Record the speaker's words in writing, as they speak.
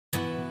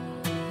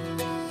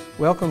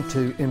Welcome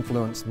to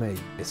Influence Me,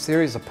 a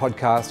series of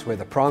podcasts where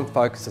the prime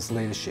focus is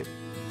leadership.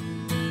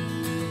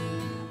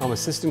 I'm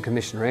Assistant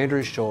Commissioner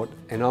Andrew Short,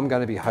 and I'm going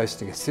to be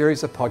hosting a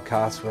series of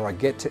podcasts where I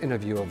get to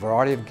interview a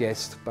variety of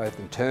guests, both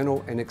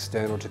internal and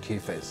external to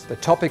QFES. The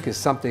topic is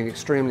something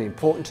extremely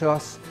important to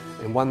us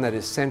and one that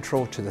is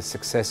central to the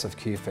success of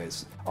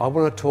QFES. I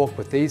want to talk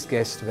with these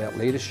guests about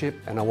leadership,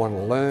 and I want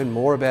to learn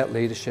more about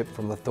leadership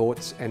from the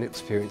thoughts and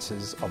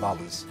experiences of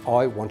others.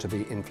 I want to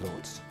be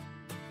influenced.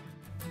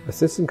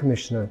 Assistant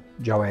Commissioner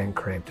Joanne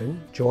Crampton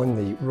joined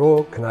the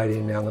Royal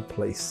Canadian Mounted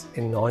Police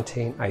in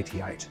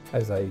 1988.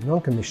 As a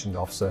non-commissioned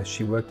officer,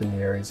 she worked in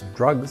the areas of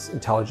drugs,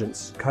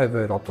 intelligence,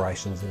 covert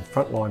operations and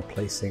frontline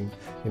policing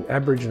in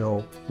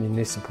Aboriginal,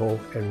 municipal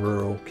and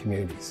rural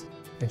communities.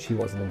 And she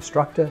was an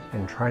instructor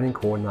and training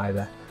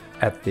coordinator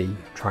at the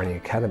Training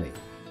Academy.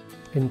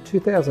 In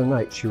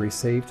 2008, she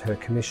received her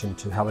commission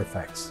to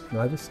Halifax,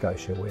 Nova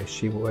Scotia, where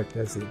she worked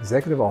as the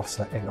Executive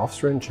Officer and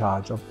Officer in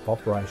charge of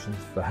operations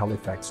for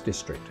Halifax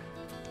District.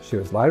 She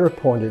was later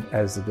appointed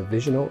as the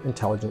Divisional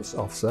Intelligence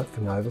Officer for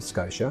Nova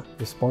Scotia,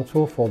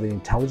 responsible for the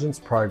intelligence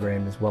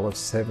program as well as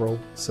several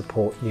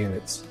support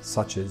units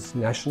such as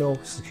national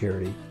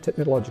security,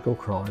 technological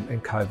crime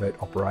and covert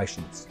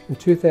operations. In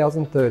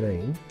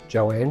 2013,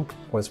 Joanne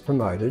was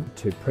promoted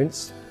to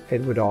Prince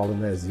Edward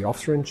Island as the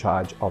Officer in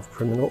charge of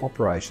criminal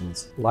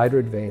operations, later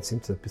advancing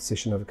to the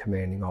position of a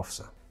commanding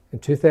officer. In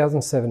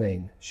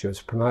 2017, she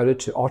was promoted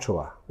to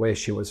Ottawa, where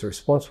she was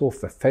responsible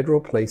for federal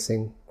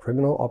policing,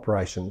 criminal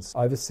operations,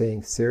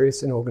 overseeing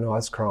serious and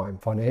organised crime,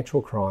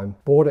 financial crime,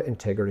 border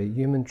integrity,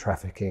 human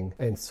trafficking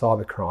and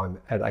cybercrime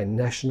at a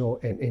national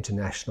and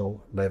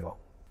international level.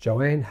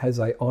 Joanne has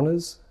an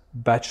Honours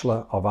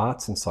Bachelor of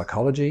Arts in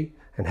Psychology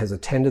and has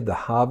attended the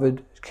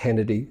Harvard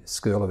Kennedy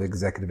School of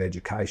Executive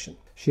Education.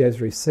 She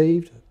has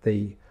received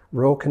the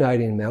Royal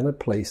Canadian Mounted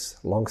Police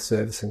Long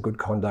Service and Good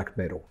Conduct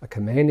Medal, a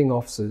Commanding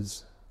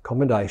Officer's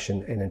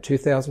Commendation, and in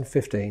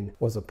 2015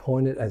 was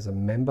appointed as a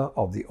member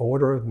of the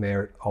Order of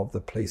Merit of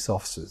the Police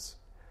Officers.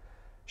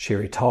 She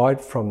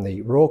retired from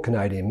the Royal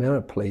Canadian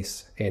Mounted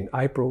Police in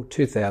April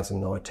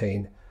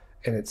 2019,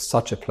 and it's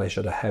such a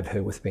pleasure to have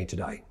her with me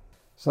today.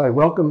 So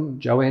welcome,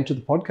 Joanne, to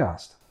the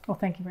podcast. Well,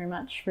 thank you very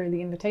much for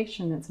the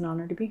invitation. It's an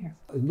honour to be here.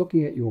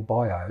 Looking at your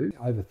bio,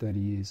 over 30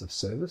 years of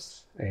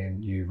service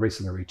and you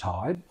recently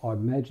retired, I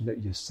imagine that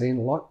you've seen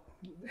a lot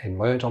and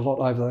learned a lot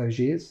over those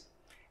years.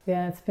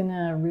 Yeah, it's been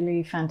a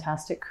really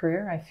fantastic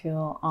career. I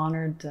feel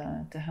honoured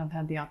to have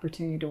had the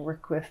opportunity to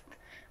work with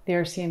the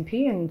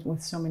RCMP and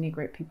with so many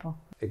great people.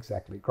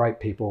 Exactly,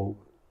 great people,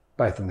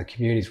 both in the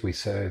communities we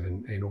serve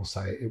and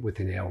also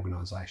within our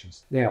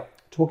organisations. Now,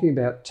 talking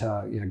about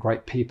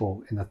great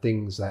people and the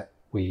things that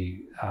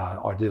we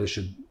ideally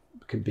should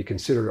be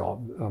considered of,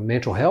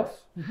 mental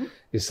health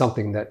is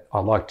something that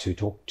I'd like to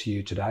talk to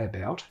you today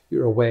about.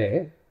 You're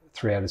aware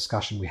through our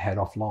discussion we had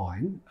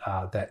offline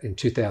that in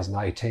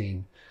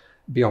 2018,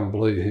 Beyond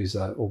Blue, who's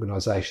an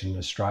organisation in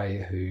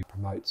Australia who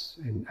promotes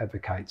and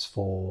advocates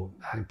for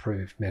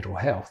improved mental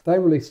health, they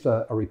released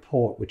a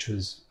report which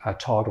was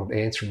titled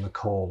Answering the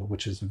Call,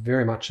 which is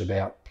very much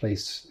about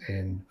police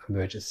and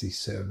emergency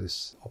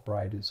service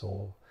operators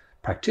or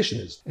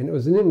practitioners. And it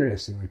was an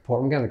interesting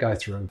report. I'm going to go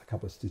through a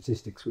couple of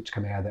statistics which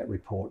come out of that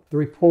report. The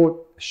report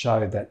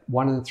showed that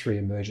 1 in 3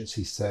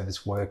 emergency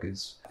service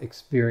workers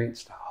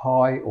experienced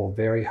high or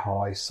very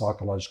high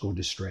psychological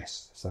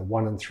distress. So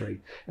 1 in 3.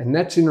 And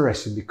that's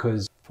interesting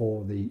because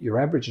for your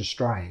average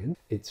Australian,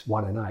 it's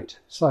 1 in 8.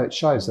 So it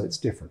shows that it's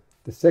different.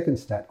 The second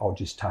stat I'll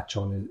just touch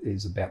on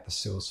is about the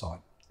suicide.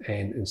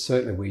 And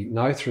certainly we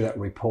know through that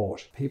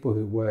report, people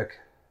who work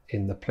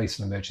in the police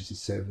and emergency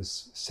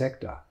service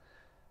sector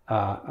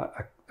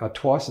are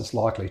twice as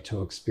likely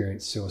to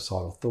experience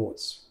suicidal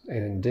thoughts,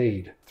 and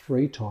indeed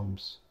 3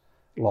 times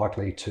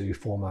likely to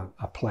form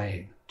a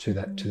plan to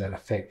that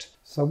effect.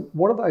 So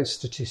what do those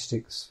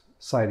statistics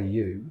say to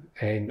you?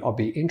 And I'd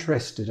be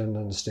interested in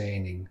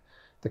understanding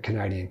the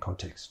Canadian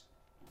context.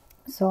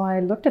 So I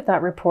looked at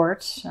that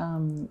report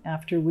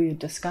after we had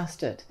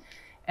discussed it,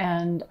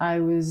 and I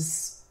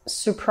was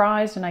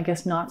surprised, and I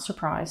guess not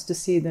surprised, to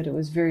see that it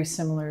was very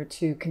similar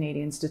to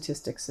Canadian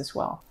statistics as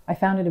well. I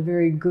found it a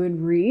very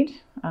good read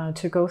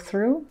to go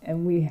through,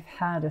 and we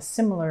had a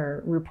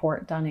similar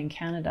report done in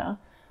Canada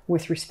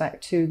with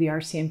respect to the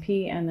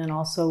RCMP and then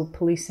also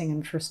policing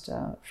and first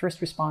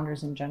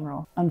responders in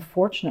general.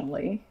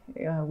 Unfortunately,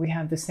 we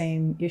have the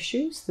same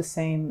issues, the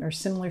same or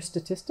similar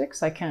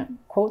statistics. I can't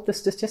quote the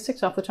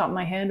statistics off the top of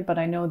my head, but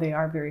I know they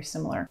are very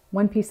similar.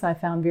 One piece I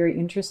found very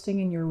interesting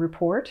in your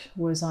report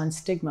was on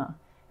stigma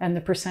and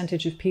the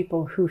percentage of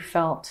people who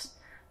felt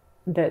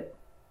that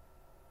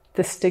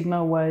the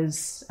stigma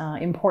was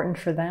important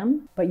for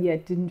them, but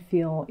yet didn't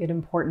feel it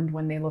important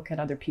when they look at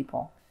other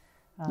people.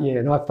 Yeah,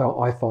 and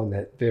I find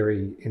that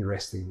very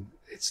interesting.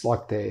 It's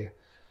like they're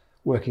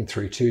working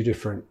through 2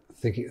 different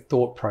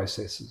thought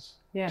processes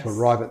to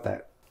arrive at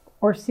that.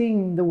 Or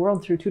seeing the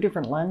world through 2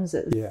 different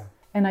lenses. Yeah.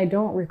 And I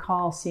don't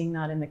recall seeing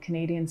that in the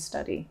Canadian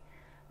study.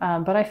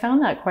 But I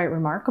found that quite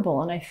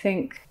remarkable, and I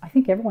think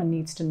everyone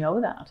needs to know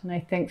that, and I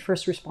think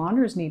first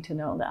responders need to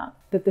know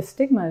that the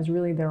stigma is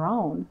really their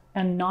own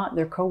and not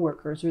their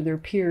coworkers or their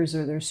peers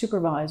or their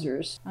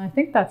supervisors. And I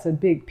think that's a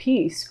big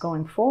piece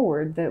going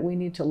forward that we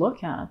need to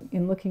look at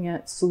in looking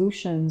at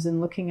solutions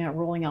and looking at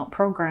rolling out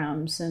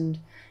programs and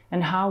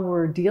how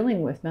we're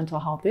dealing with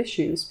mental health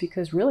issues,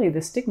 because really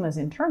the stigma is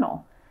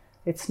internal.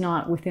 It's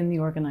not within the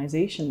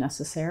organization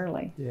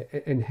necessarily. Yeah,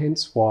 and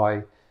hence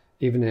why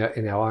even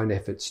in our own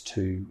efforts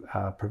to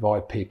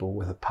provide people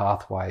with a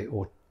pathway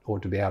or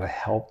to be able to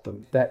help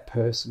them, that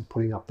person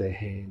putting up their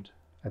hand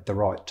at the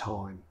right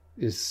time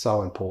is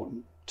so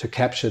important to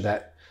capture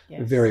that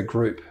very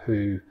group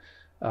who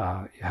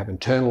have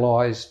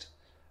internalized,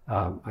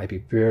 may be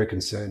very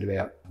concerned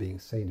about being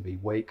seen to be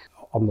weak.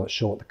 I'm not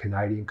sure what the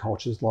Canadian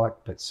culture is like,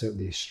 but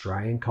certainly the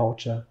Australian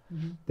culture,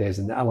 there's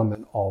an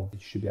element of you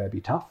should be able to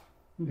be tough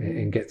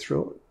and get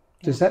through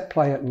it. Does that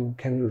play out in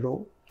Canada at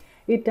all?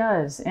 It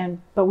does,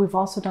 but we've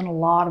also done a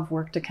lot of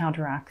work to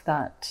counteract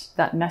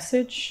that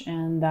message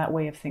and that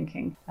way of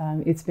thinking.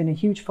 It's been a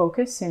huge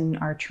focus in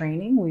our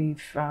training.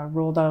 We've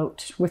rolled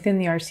out, within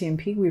the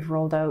RCMP, we've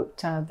rolled out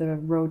the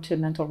Road to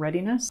Mental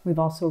Readiness. We've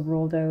also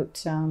rolled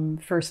out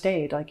first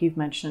aid, like you've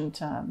mentioned,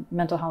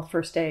 mental health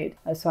first aid.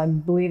 So I'm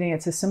believing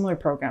it's a similar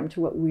program to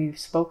what we've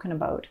spoken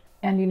about.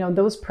 And, you know,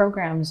 those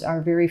programs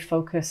are very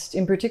focused,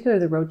 in particular,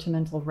 the Road to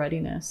Mental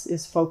Readiness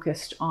is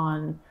focused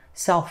on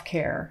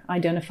self-care,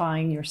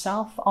 identifying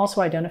yourself, also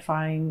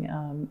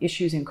identifying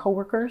issues in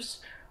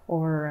coworkers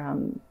or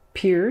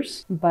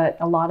peers, but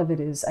a lot of it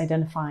is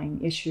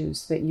identifying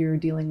issues that you're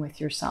dealing with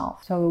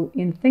yourself. So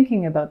in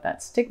thinking about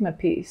that stigma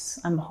piece,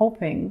 I'm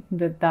hoping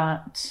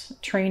that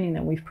training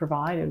that we've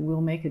provided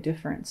will make a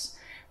difference.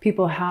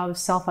 People have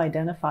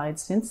self-identified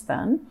since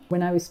then.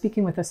 When I was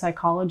speaking with a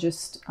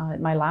psychologist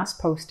at my last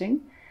posting,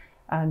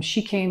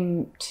 she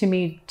came to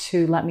me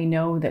to let me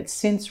know that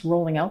since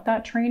rolling out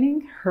that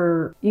training,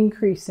 her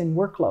increase in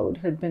workload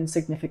had been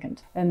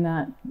significant, and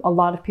that a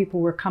lot of people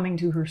were coming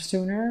to her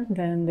sooner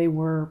than they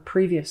were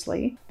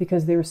previously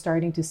because they were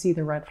starting to see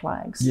the red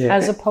flags.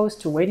 As opposed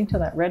to waiting till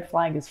that red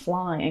flag is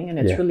flying and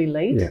it's really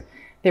late,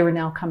 they were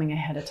now coming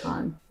ahead of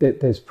time.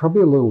 There's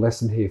probably a little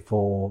lesson here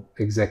for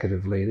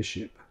executive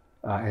leadership.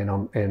 And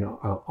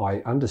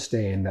I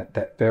understand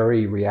that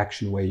very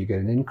reaction where you get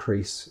an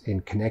increase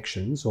in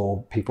connections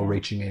or people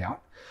reaching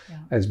out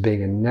as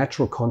being a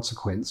natural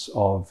consequence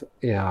of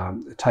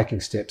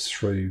taking steps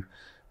through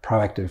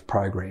proactive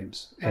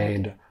programs. Right.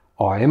 And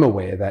I am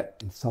aware that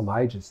in some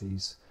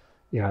agencies,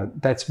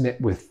 that's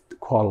met with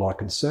quite a lot of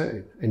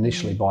concern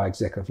initially by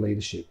executive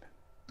leadership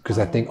because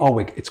they think,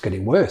 it's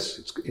getting worse.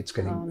 It's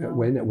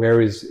getting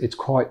whereas it's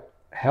quite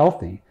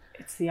healthy.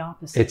 It's the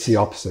opposite. It's the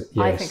opposite,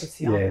 yes. I think it's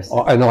the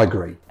opposite. And I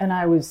agree. And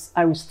I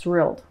was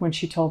thrilled when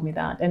she told me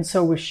that. And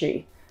so was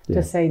she,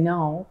 to say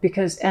no.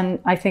 And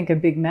I think a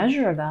big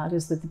measure of that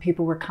is that the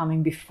people were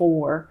coming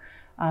before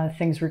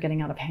things were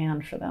getting out of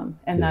hand for them.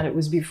 And that it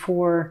was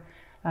before,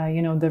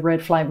 the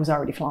red flag was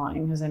already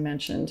flying, as I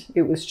mentioned.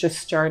 It was just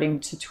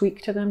starting to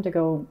tweak to them,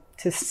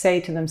 to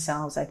say to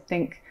themselves, I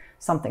think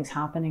something's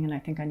happening and I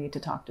think I need to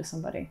talk to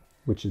somebody.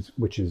 Which is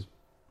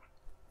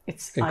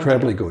it's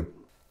incredibly good.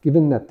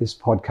 Given that this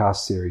podcast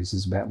series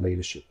is about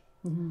leadership,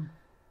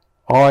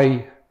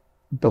 I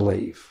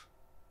believe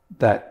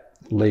that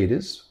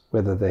leaders,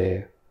 whether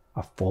they're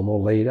a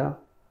formal leader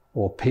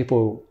or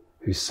people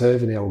who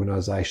serve in our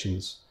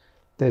organisations,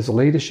 there's a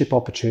leadership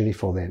opportunity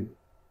for them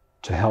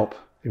to help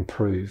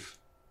improve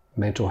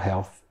mental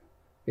health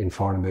in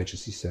fire and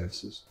emergency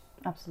services.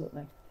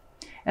 Absolutely.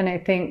 And I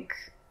think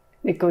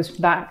it goes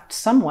back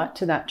somewhat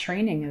to that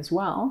training as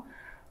well,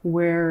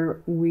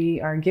 where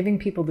we are giving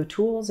people the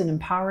tools and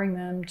empowering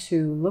them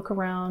to look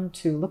around,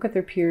 to look at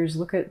their peers,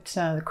 look at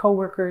the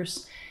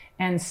coworkers,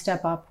 and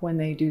step up when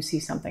they do see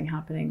something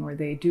happening or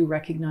they do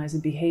recognize a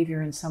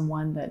behavior in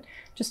someone that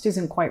just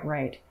isn't quite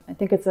right. I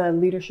think it's a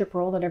leadership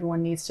role that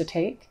everyone needs to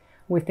take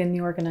within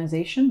the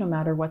organization, no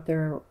matter what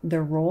their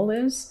role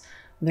is,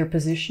 their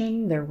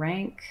position, their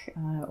rank,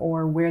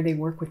 or where they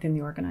work within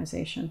the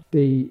organization.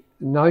 The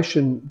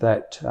notion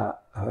that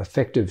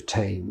effective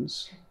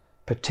teams,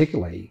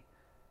 particularly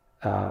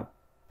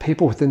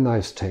people within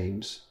those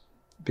teams,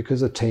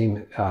 because a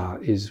team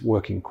is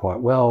working quite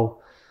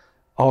well,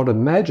 I would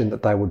imagine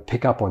that they would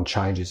pick up on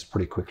changes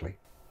pretty quickly.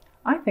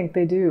 I think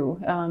they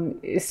do,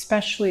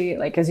 especially,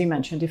 like as you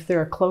mentioned, if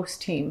they're a close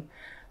team.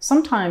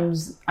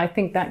 Sometimes I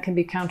think that can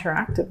be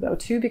counteractive though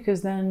too,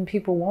 because then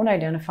people won't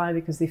identify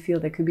because they feel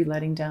they could be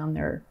letting down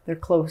their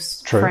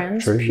close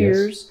friends,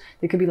 peers. Yes.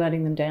 They could be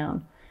letting them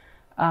down.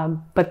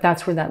 But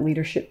that's where that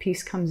leadership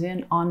piece comes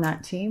in on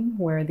that team,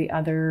 where the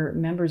other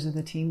members of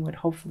the team would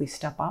hopefully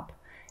step up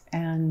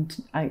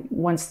and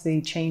once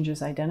the change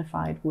is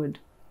identified, would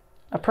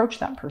approach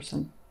that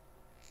person.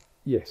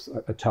 Yes,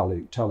 I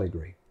totally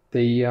agree.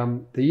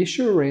 The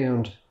issue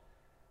around,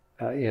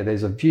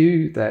 there's a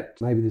view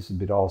that maybe this is a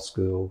bit old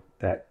school,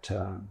 that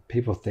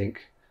people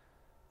think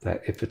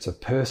that if it's a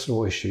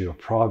personal issue, a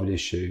private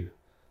issue,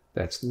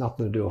 that's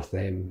nothing to do with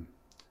them,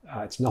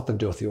 it's nothing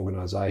to do with the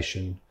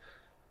organisation,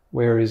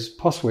 whereas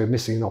possibly we're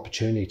missing an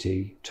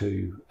opportunity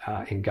to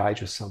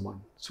engage with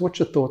someone. So what's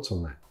your thoughts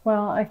on that?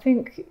 Well, I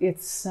think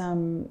it's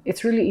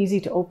really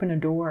easy to open a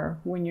door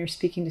when you're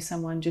speaking to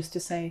someone, just to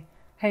say,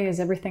 hey, is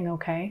everything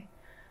okay?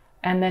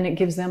 And then it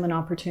gives them an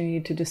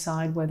opportunity to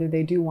decide whether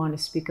they do want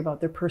to speak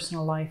about their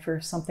personal life or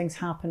something's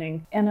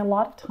happening. And a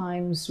lot of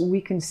times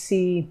we can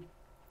see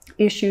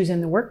issues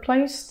in the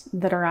workplace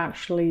that are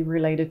actually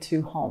related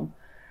to home.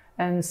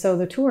 And so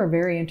the two are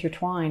very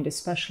intertwined,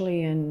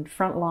 especially in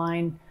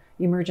frontline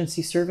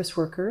emergency service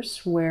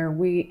workers, where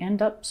we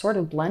end up sort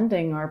of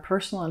blending our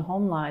personal and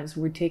home lives.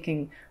 We're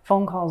taking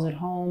phone calls at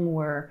home,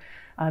 we're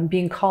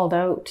being called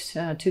out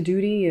to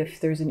duty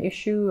if there's an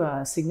issue,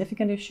 a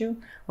significant issue,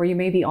 or you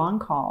may be on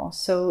call.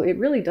 So it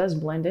really does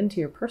blend into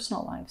your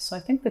personal life. So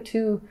I think the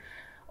two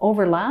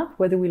overlap,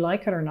 whether we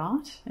like it or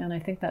not. And I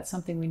think that's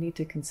something we need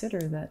to consider,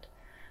 that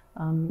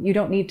you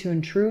don't need to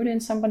intrude in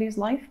somebody's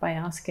life by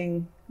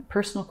asking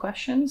personal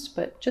questions,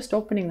 but just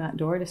opening that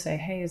door to say,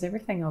 hey, is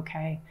everything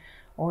okay?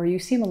 Or you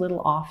seem a little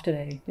off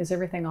today. Is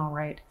everything all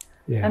right?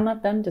 Yeah. And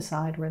let them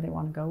decide where they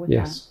want to go with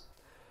that.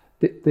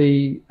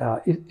 The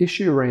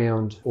issue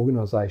around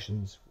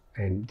organisations,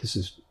 and this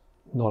is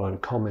not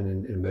uncommon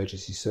in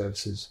emergency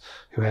services,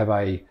 who have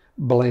a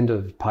blend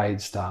of paid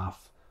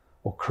staff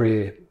or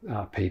career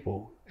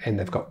people, and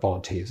they've got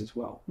volunteers as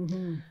well.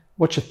 Mm-hmm.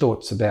 What's your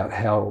thoughts about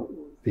how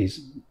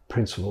these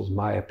principles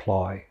may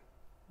apply,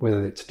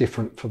 whether it's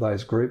different for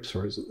those groups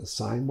or is it the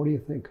same? What do you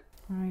think?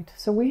 Right.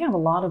 So we have a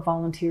lot of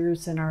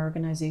volunteers in our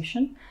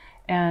organization,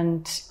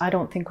 and I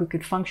don't think we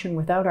could function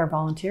without our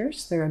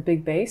volunteers. They're a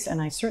big base, and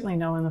I certainly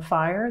know in the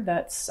fire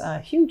that's a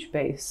huge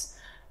base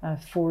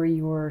for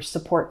your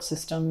support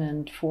system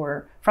and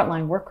for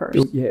frontline workers.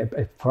 Yeah,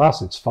 for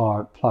us it's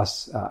fire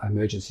plus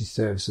emergency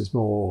services,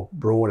 more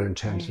broader in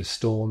terms of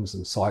storms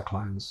and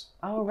cyclones.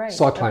 Oh, right.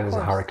 Cyclone is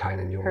a hurricane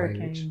in your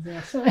language.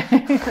 Yes.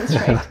 That's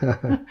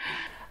right.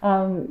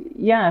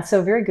 Yeah,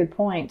 so very good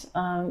point.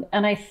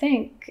 And I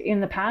think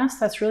in the past,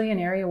 that's really an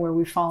area where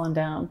we've fallen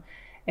down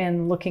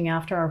in looking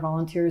after our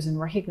volunteers and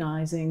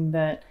recognizing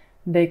that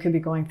they could be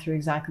going through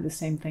exactly the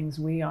same things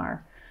we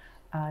are.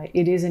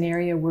 It is an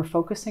area we're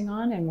focusing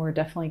on, and we're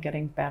definitely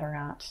getting better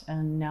at,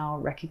 and now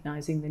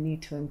recognizing the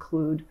need to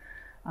include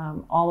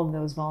all of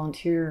those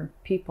volunteer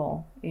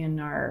people in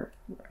our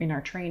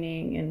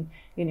training and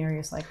in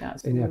areas like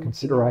that. So in our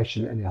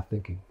consideration and our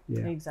thinking.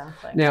 Yeah,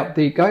 exactly. Now,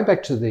 going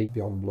back to the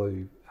Beyond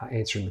Blue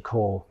Answering the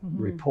Call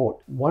report,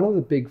 one of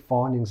the big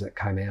findings that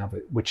came out of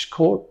it, which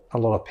caught a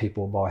lot of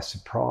people by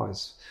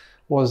surprise,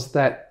 was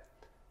that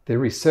the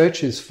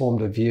researchers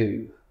formed a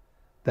view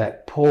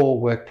that poor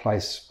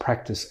workplace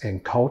practice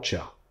and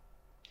culture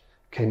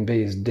can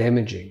be as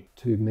damaging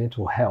to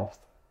mental health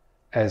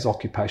as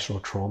occupational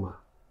trauma.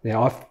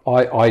 Now,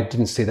 I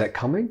didn't see that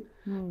coming,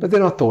 but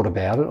then I thought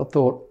about it. I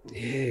thought,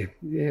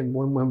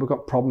 when we've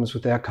got problems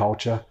with our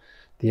culture,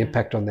 the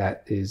impact on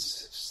that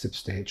is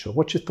substantial.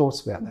 What's your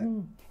thoughts about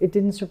that? It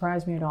didn't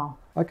surprise me at all.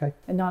 Okay.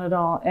 Not at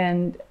all.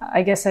 And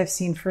I guess I've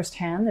seen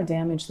firsthand the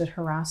damage that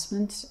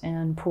harassment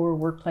and poor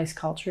workplace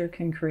culture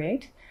can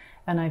create.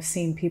 And I've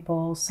seen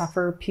people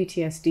suffer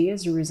PTSD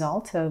as a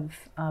result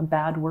of a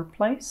bad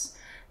workplace,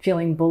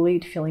 feeling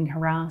bullied, feeling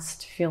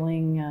harassed,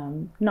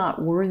 feeling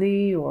not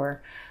worthy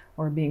or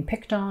being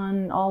picked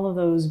on, all of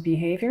those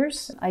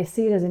behaviors. I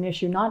see it as an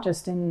issue not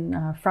just in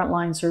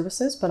frontline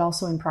services, but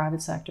also in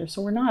private sector.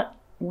 So we're not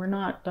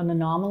an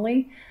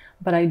anomaly,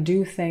 but I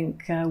do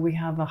think we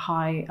have a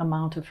high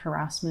amount of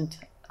harassment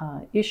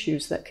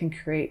issues that can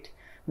create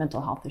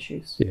mental health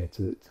issues. Yeah, it's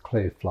a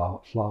clear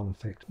flow-on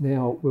effect.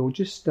 Now, we'll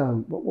just,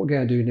 what we're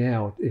going to do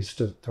now is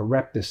to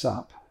wrap this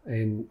up,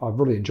 and I've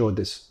really enjoyed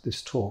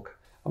this talk.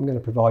 I'm going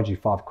to provide you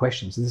 5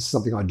 questions. This is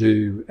something I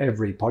do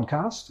every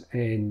podcast,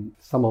 and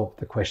some of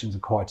the questions are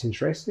quite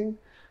interesting,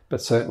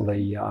 but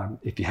certainly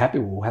if you're happy,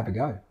 we'll have a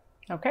go.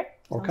 Okay.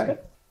 Good.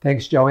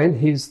 Thanks, Joanne.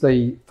 Here's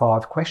the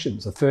 5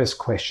 questions. The first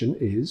question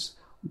is,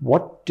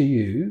 what do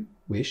you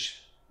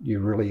wish you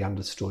really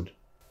understood?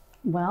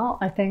 Well,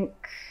 I think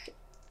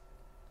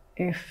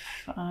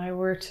if I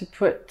were to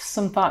put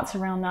some thoughts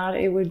around that,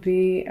 it would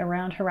be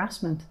around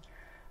harassment.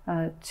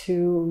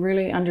 To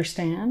really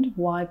understand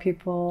why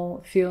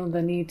people feel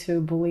the need to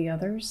bully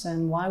others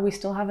and why we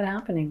still have it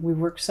happening. We've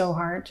worked so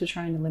hard to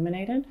try and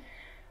eliminate it,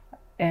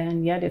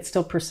 and yet it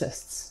still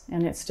persists,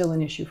 and it's still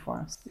an issue for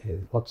us. Yeah,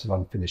 lots of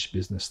unfinished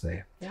business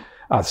there.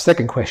 Yeah.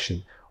 Second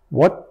question,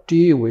 what do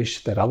you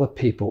wish that other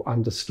people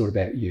understood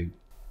about you?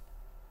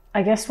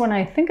 I guess when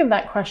I think of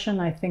that question,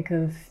 I think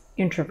of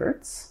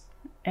introverts.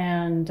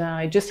 And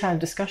I just had a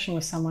discussion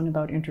with someone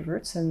about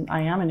introverts, and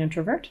I am an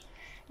introvert.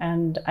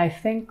 And I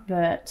think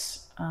that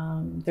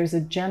there's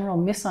a general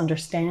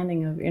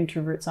misunderstanding of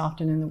introverts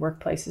often in the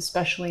workplace,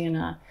 especially in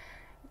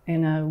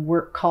a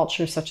work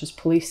culture such as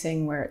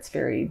policing, where it's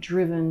very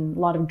driven, a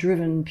lot of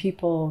driven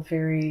people,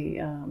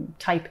 very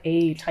type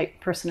A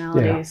type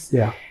personalities.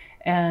 Yeah.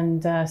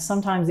 And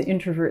sometimes the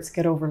introverts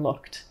get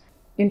overlooked.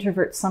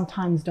 introverts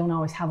sometimes don't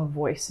always have a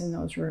voice in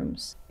those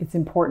rooms. It's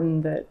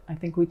important that I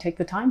think we take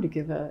the time to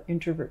give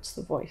introverts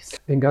the voice.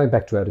 And going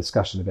back to our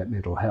discussion about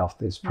mental health,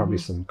 there's probably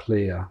some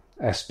clear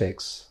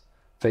aspects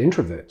for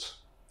introverts.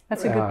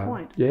 That's a good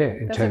point. Yeah,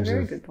 in That's terms a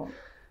very of, good point.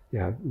 you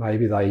know,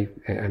 maybe they,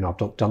 and I've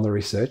not done the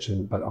research,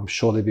 but I'm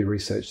sure there'll be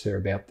research there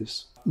about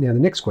this. Now, the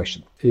next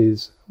question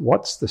is,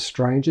 what's the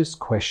strangest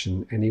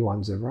question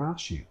anyone's ever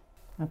asked you?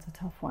 That's a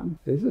tough one.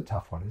 It is a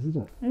tough one, isn't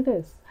it? It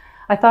is.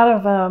 I thought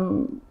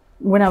of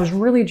when I was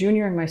really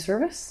junior in my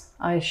service.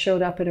 I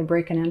showed up at a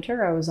break and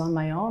enter. I was on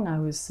my own. I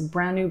was a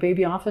brand new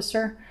baby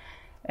officer.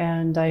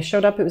 And I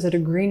showed up, it was at a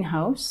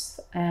greenhouse.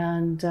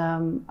 And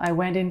I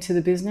went into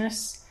the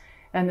business.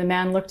 And the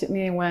man looked at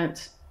me and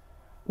went,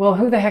 "Well,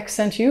 who the heck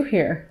sent you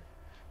here?"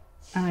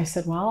 And I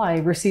said, "Well, I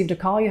received a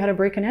call. You had a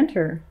break and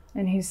enter."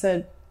 And he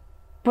said,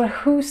 "But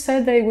who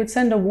said they would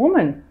send a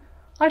woman?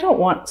 I don't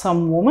want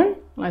some woman."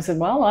 And I said,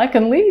 "Well, I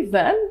can leave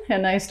then."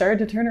 And I started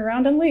to turn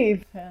around and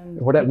leave.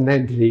 And what happened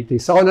then? Did he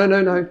say, "Oh,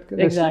 no.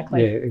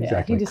 Exactly. Yeah,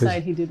 exactly. Yeah, he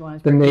decided he did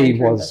want The to. need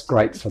was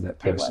great for that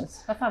person. It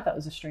was. I thought that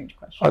was a strange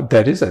question.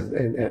 That is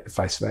at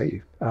face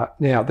value.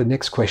 Now, the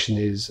next question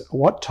is,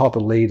 what type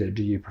of leader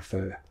do you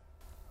prefer?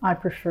 I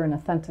prefer an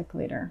authentic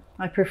leader.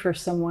 I prefer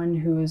someone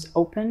who is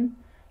open,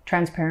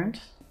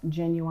 transparent,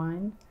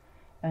 genuine,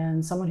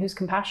 and someone who's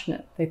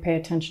compassionate. They pay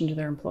attention to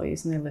their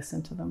employees and they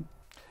listen to them.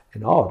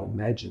 And I would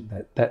imagine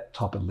that that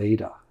type of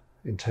leader,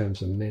 in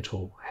terms of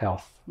mental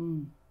health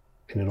in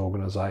an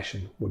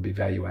organisation, would be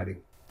value adding.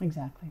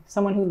 Exactly.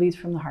 Someone who leads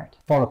from the heart.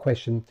 Final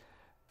question.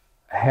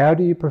 How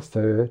do you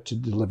prefer to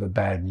deliver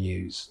bad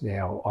news?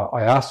 Now,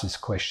 I asked this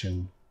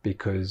question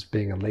because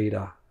being a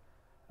leader,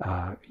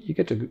 you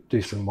get to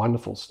do some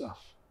wonderful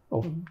stuff,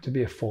 or to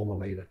be a former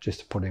leader,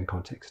 just to put it in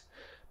context.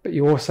 But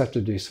you also have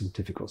to do some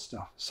difficult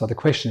stuff. So the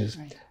question is,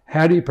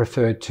 how do you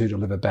prefer to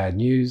deliver bad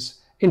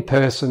news? In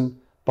person,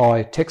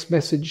 by text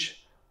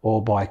message,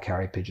 or by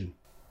carrier pigeon?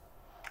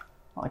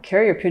 Well, a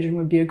carrier pigeon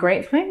would be a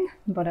great thing,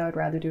 but I would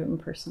rather do it in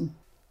person.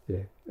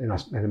 Yeah, and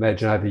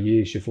imagine over the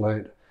years you've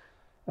learned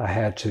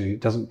how to, it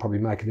doesn't probably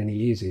make it any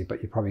easier,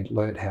 but you probably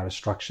learned how to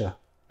structure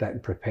that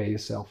and prepare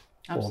yourself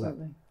for that.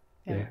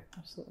 Yeah,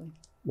 absolutely.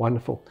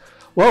 Wonderful.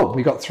 Well,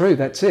 we got through,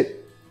 that's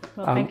it.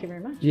 Well, thank you very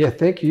much. Yeah,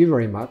 thank you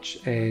very much.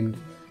 And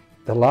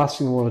the last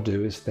thing I want to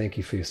do is thank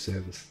you for your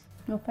service.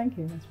 Well, thank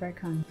you. That's very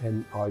kind.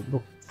 And I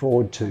look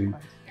forward to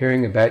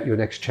hearing about your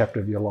next chapter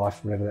of your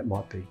life, whatever that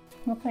might be.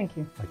 Well, thank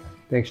you. Okay.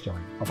 Thanks,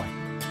 Johnny.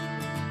 Bye-bye.